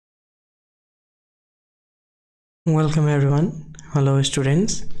Welcome everyone. Hello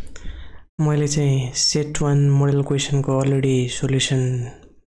students. मैले चाहिँ set 1 model question को already solution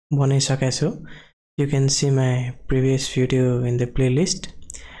बनाइसकेको छु. You can see my previous video in the playlist.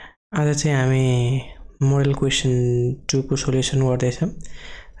 आज चाहिँ हामी model question 2 को solution गर्दै छौं.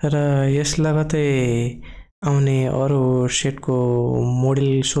 र यसलाई मात्रै आउने अरु सेट को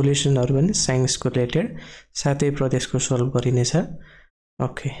मोडल सोलुसनहरु पनि साइन्स को रिलेटेड साथै प्रदेशको सल्भ गरिनेछ.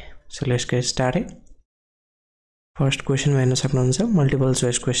 Okay, so let's get started. First question हेर्न सक्नुहुन्छ multiple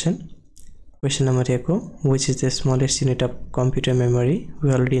choice question. Question number 1 को which is the smallest unit of computer memory?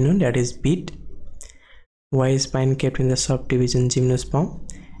 We already know that is bit. Why is pine kept in the subdivision gymnosperm?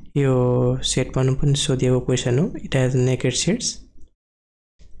 यो set मा पनि सोधिएको question हो. It has naked sheets.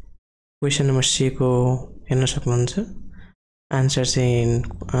 Question number C को हेर्न सक्नुहुन्छ. Answer चाहिँ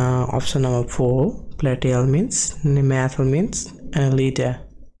option number 4 plateal means, nemathal means, annelida.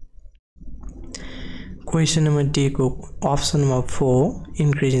 Question number D को option number 4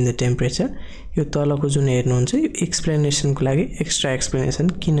 increase in the temperature. यो तलको जुन हेर्नुहुन्छ यो एक्सप्लेनेसन को लागि एक्स्ट्रा एक्सप्लेनेसन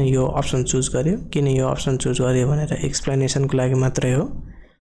किन यो अप्सन चुज गर्यो किन यो अप्सन चुज गर्यो भनेर एक्सप्लेनेसन को लागि मात्रै हो.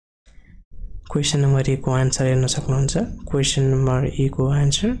 क्वेशन नम्बर E को आन्सर हेर्न सक्नुहुन्छ. क्वेशन नम्बर E को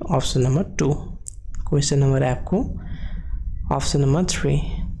answer option number 2. Question number F को option number 3.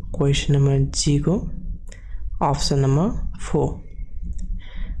 Question number G को option number 4.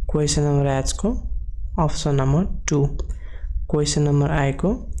 Question number H को option number 2. Question number I को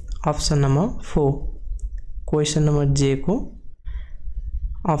option number 4. Question number J को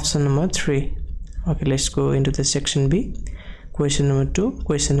option number 3. Okay, let's go into the section B. Question number 2.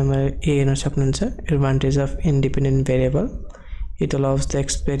 Question number A हेर्न सक्नुहुन्छ. Advantage of independent variable. It allows the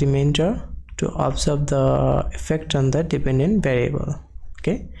experimenter to observe the effect on the dependent variable.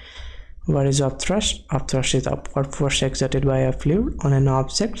 Okay. What is upthrust? Upthrust is upward force exerted by a fluid on an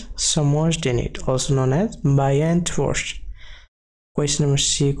object submerged in it, also known as buoyant force. Question number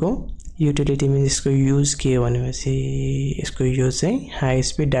C को utility means इसको use के भनेपछि इसको use चाहिँ high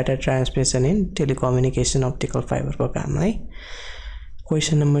speed data transmission in telecommunication optical fiber को काम है.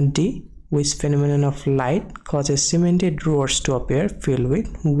 Question number D, which phenomenon of light causes cemented roads to appear filled with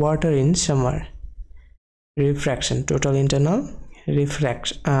water in summer? Refraction, total internal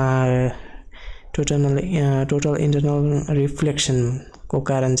refraction, total internal reflection को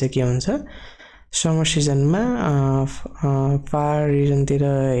कारण चाहिँ के हुन्छ. Summer season में far reason तिर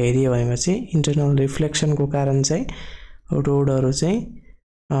हेरियो भनेपछि इन्टरनल रिफ्लेक्सन को कारण चाहिँ रोडहरु चाहिँ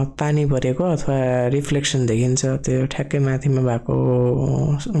पानी भरेको अथवा रिफ्लेक्सन देखिन्छ. त्यो ठ्याक्कै माथिमा भएको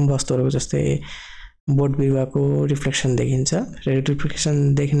वस्तुहरु जस्तै बोट बिरुवाको रिफ्लेक्सन देखिन्छ.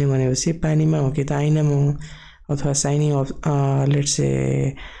 रिफ्लेक्सन देख्ने भनेपछि पानीमा हो कि त आइनामा हो अथवा शाइनिङ लेट्स से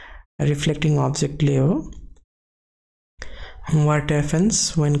reflecting object ले हो. What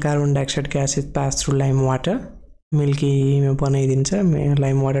happens when carbon dioxide gas is passed through lime water? Milky में बनाइदिन्छ.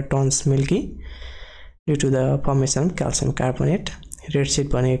 Lime water turns milky due to the formation of calcium carbonate. Red sheet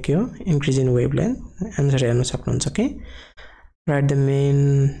भनेको के हो? Increase in wavelength. Answer हेर्न सक्नुहुन्छ के. Write the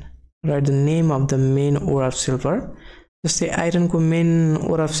name of the main ore of silver. जस्तै iron को मेन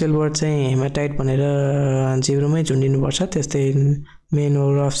ओर अफ सिल्भर चाहिँ haematite भनेर जिब्रोमै झुन्डिनु पर्छ. त्यस्तै मेन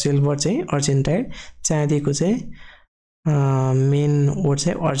ओर अफ सिल्भर चाहिँ अर्जेन्टाइट. चाँदीको चाहिँ मेन ओर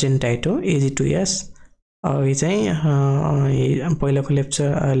चाहिँ अर्जेन्टाइट हो. Ag2S. अघि चाहिँ पहिलाको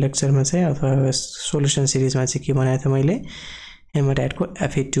लेक्चरमा चाहिँ अथवा सोलुसन सिरिजमा चाहिँ के बनाएको थिएँ मैले हेमाटाइटको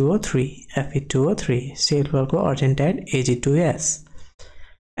Fe2O3 सिल्भरको अर्जेन्टाइट Ag2S.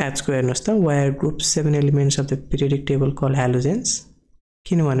 H को हेर्नुस् त wire group 7 elements of the periodic table called halogens.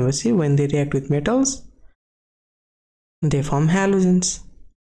 किन भनेपछि when they react with metals they form halogens.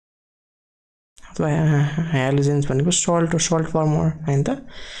 अथवा halogens भनेको salt or salt former हैन त.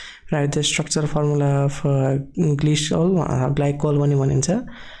 Write the structural formula of glycol पनि भनिन्छ.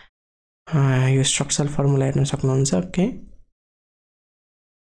 यो structural formula हेर्न सक्नुहुन्छ.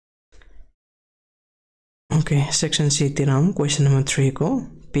 Okay, section C तिर हम क्वेशन नम्बर 3 को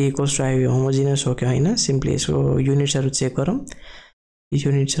P equals to I homogeneous हो कि हैन सिम्पली यसको युनिट्सहरु चेक गरौँ.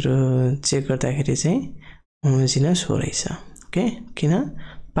 युनिट्सहरु चेक गर्दाखेरि चाहिँ होमोजिनस हो रहेछ. ओके, किन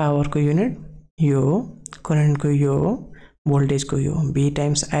पावर को युनिट यो हो, करेन्ट को यो हो, भोल्टेज को यो. B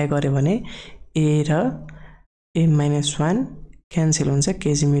टाइम्स I गरे भने A र A-1 क्यान्सल हुन्छ.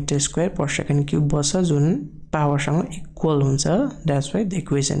 kg metre square per second cube बस्छ जुन पावर सँग इक्वल हुन्छ. That's why the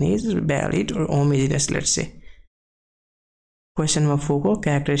equation is valid or homogeneous, let's say. Question number 4 को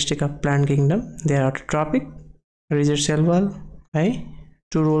characteristic of plant kingdom. They are autotrophic, rigid cell wall है.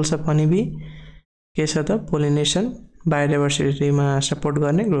 Two roles of honeybee. के छ त pollination, biodiversity मा सपोर्ट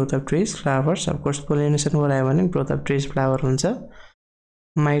गर्ने, growth of trees, flowers. Of course pollination गरायो भने growth of trees, flower हुन्छ.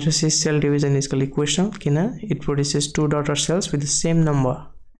 Mitosis cell division is called equation kina it produces two daughter cells with the same number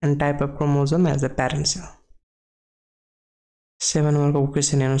and type of chromosome as the parent cell. 7 number को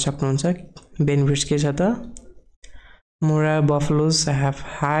question हेर्न सक्नुहुन्छ benefits के छ त Mora buffaloes have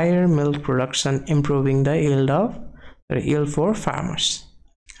higher milk production improving the yield for farmers.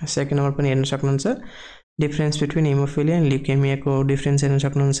 Second number पनि हेर्न सक्नुहुन्छ difference between hemophilia and leukemia को difference हेर्न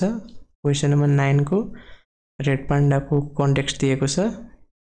सक्नुहुन्छ question number 9 को red panda को context दिएको छ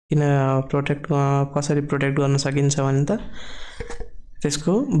किन प्रोटेक्ट कसरी प्रोटेक्ट गर्न सकिन्छ भने त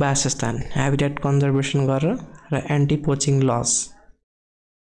त्यसको वासस्थान habitat conservation गरेर र anti poaching laws.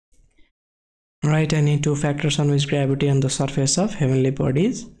 Write any two factors on which gravity on the surface of heavenly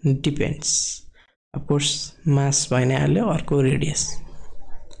bodies depends. Of course, mass भइहाल्यो अर्को radius.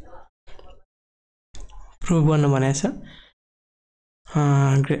 Prove गर्न भनेछ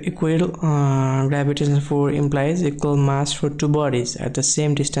equal gravitational force implies equal mass for two bodies at the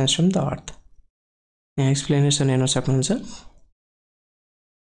same distance from the earth. यहाँ explanation हेर्न सक्नुहुन्छ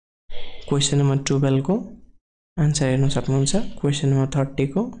question number 12 को answer हेर्न सक्नुहुन्छ question number 13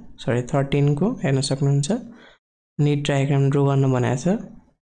 को हेर्न सक्नुहुन्छ नीड डायग्राम ड्रा गर्न भनेको छ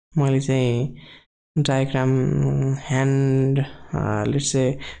मैले चाहिँ diagram hand let's say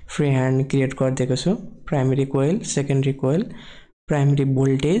free hand create गरिदिएको छु primary coil secondary coil primary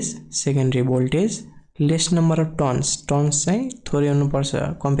voltage secondary voltage lace number of turns चाहिँ थोरै हुनु पर्छ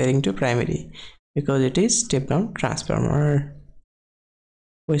comparing to primary because it is step down transformer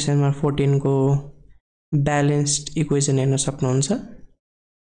question number 14 को ब्यालेन्स्ड इक्वेसन हेर्न सक्नुहुन्छ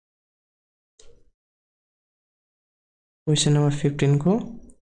Question number 15 को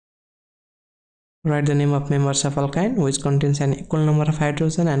write the name of members of alkyne which contains an equal number of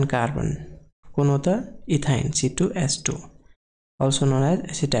hydrogen and carbon. कुन हो त ethyne C2H2 also known as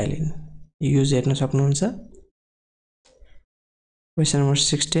acetylene. use हेर्न सक्नुहुन्छ. Question number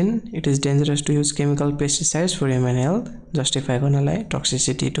 16 it is dangerous to use chemical pesticides for human health. justify गर्नलाई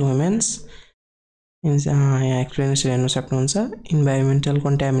toxicity to humans. यहाँ explanation हेर्न सक्नुहुन्छ. environmental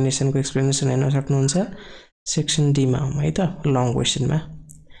contamination को explanation हेर्न सक्नुहुन्छ. Section D मा है त long question मा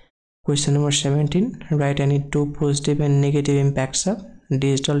question number 17 write any two positive and negative impacts of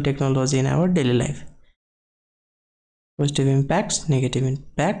digital technology in our daily life. Positive impacts negative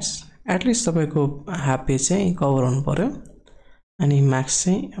impacts at least तपाईको हाफ पेज चाहिँ cover हुनु पर्यो अनि मार्क्स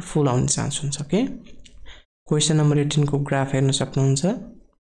चाहिँ फुल आउने चान्स हुन्छ ओके question number 18 को ग्राफ हेर्न सक्नुहुन्छ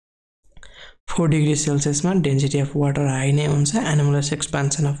 4 degree Celsius मा density of water high नै हुन्छ anomalous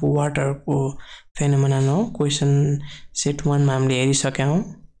expansion of water को phenomenon हो question set 1 मा हामीले हेरिसक्यौं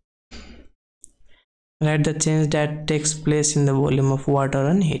write the change that takes place in the volume of water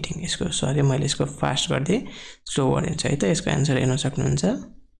on heating यसको सरी मैले यसको फास्ट गर्दै स्लो गरिदिन्छु है त यसको आन्सर हेर्न सक्नुहुन्छ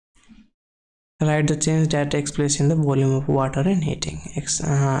write the change that takes place in the volume of water and heating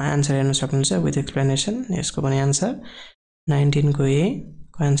answer हेर्न सक्नुहुन्छ with explanation यसको पनि आन्सर 19 को ए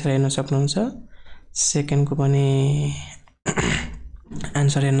को आन्सर हेर्न सक्नुहुन्छ सेकेन्ड को पनि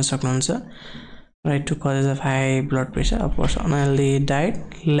आन्सर हेर्न सक्नुहुन्छ right to causes of high blood pressure of course unhealthy diet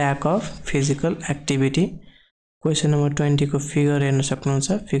lack of physical activity question number 20 को फिगर हेर्न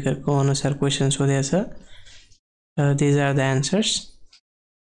सक्नुहुन्छ फिगर को अनुसार क्वेशन सोधेको छ these are the answers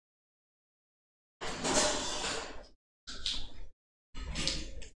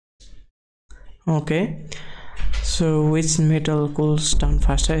okay so which metal cools down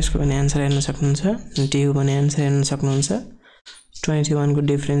faster यसको पनि answer हेर्न सक्नुहुन्छ डी को पनि आन्सर हेर्न सक्नुहुन्छ 21 को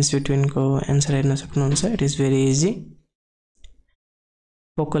डिफरेन्स बिट्विन को आन्सर हेर्न सक्नुहुन्छ it is very easy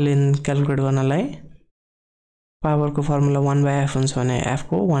focal length calculate गर्नलाई पावर को फर्मुला 1/f हुन्छ भने f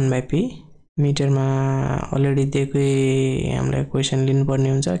को 1/p मिटरमा अलरेडी दिएकै हामीलाई क्वेशन लिनु पर्ने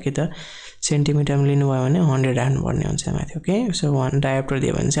हुन्छ कि त सेन्टिमिटरमा लिनु भयो भने 100 हाल्नु पर्ने हुन्छ माथि ओके सो 1 डायोप्टर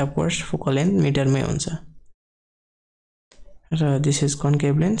दियो भने चाहिँ अफ कोर्स फोकल लेन्थ मिटरमै हुन्छ र this is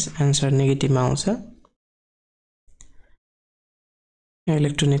concave lens answer negative मा आउँछ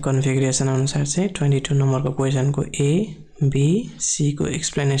इलेक्ट्रोनिक कन्फिगरेसन अनुसार चाहिँ 22 नम्बर को क्वेशन को ए बी सी को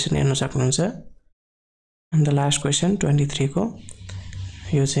एक्सप्लेनेसन हेर्न सक्नुहुन्छ एन्ड द लास्ट क्वेशन 23 को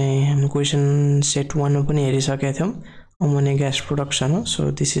यो चाहिँ हामी क्वेशन सेट 1 मा पनि हेरिसकेका थियौं अमोनिया ग्यास प्रोडक्सन हो so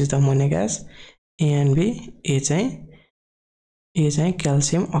this is the ammonia gas A and be ए चाहिँ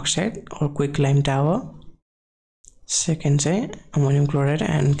क्याल्सियम अक्साइड और क्विक लाइम टावर सेकेन्ड चाहिँ ammonium chloride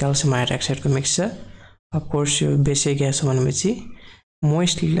and calcium hydroxide को मिक्सचर अफ कोर्स यो बेसिक ग्यास हो भनेपछि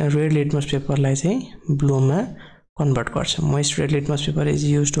मोइस्ट रेड लिटमस पेपरलाई चाहिँ ब्लू मा कन्भर्ट गर्छ moist red litmus paper is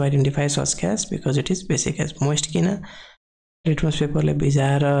used to identify such gas because it is basic gas moist किन litmus पेपरले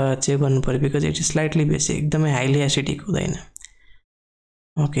भिजाएर check गर्नु पर्यो because it is slightly basic एकदमै हाइली एसिडिक हुँदैन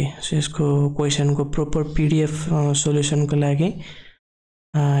ओके सो यसको क्वेशन को प्रोपर पीडीएफ सोल्युसन को लागि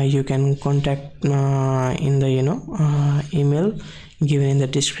you can contact in the email given in the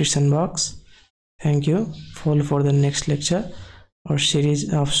description box. Thank you. Follow for the next lecture or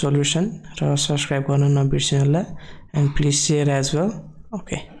series of solution. Subscribe and please share as well.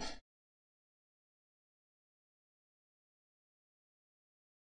 Okay.